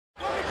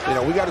You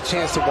know, we got a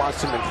chance to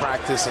watch him in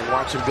practice and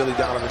watching Billy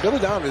Donovan. Billy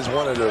Donovan is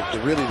one of the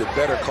really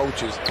better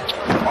coaches.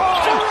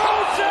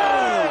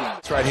 Oh!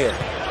 It's right here.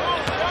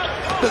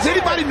 Does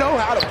anybody know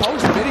how to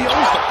post videos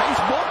to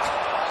Facebook?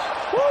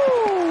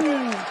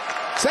 Woo!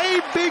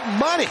 Save big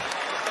money.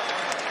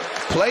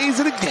 Plays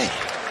of the game.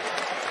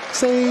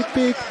 Save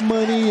big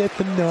money at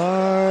the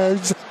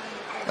Nards.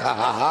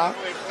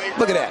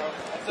 Look at that.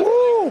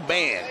 Woo,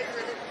 man.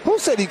 Who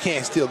said he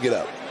can't still get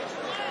up?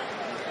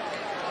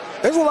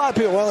 There's a lot of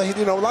people, well,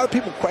 you know, a lot of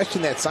people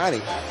question that signing.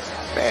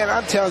 Man,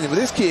 I'm telling you, but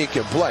this kid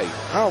can play.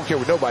 I don't care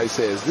what nobody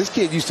says. This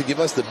kid used to give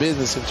us the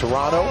business in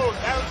Toronto.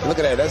 Look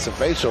at that. That's a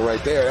facial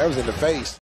right there. That was in the face.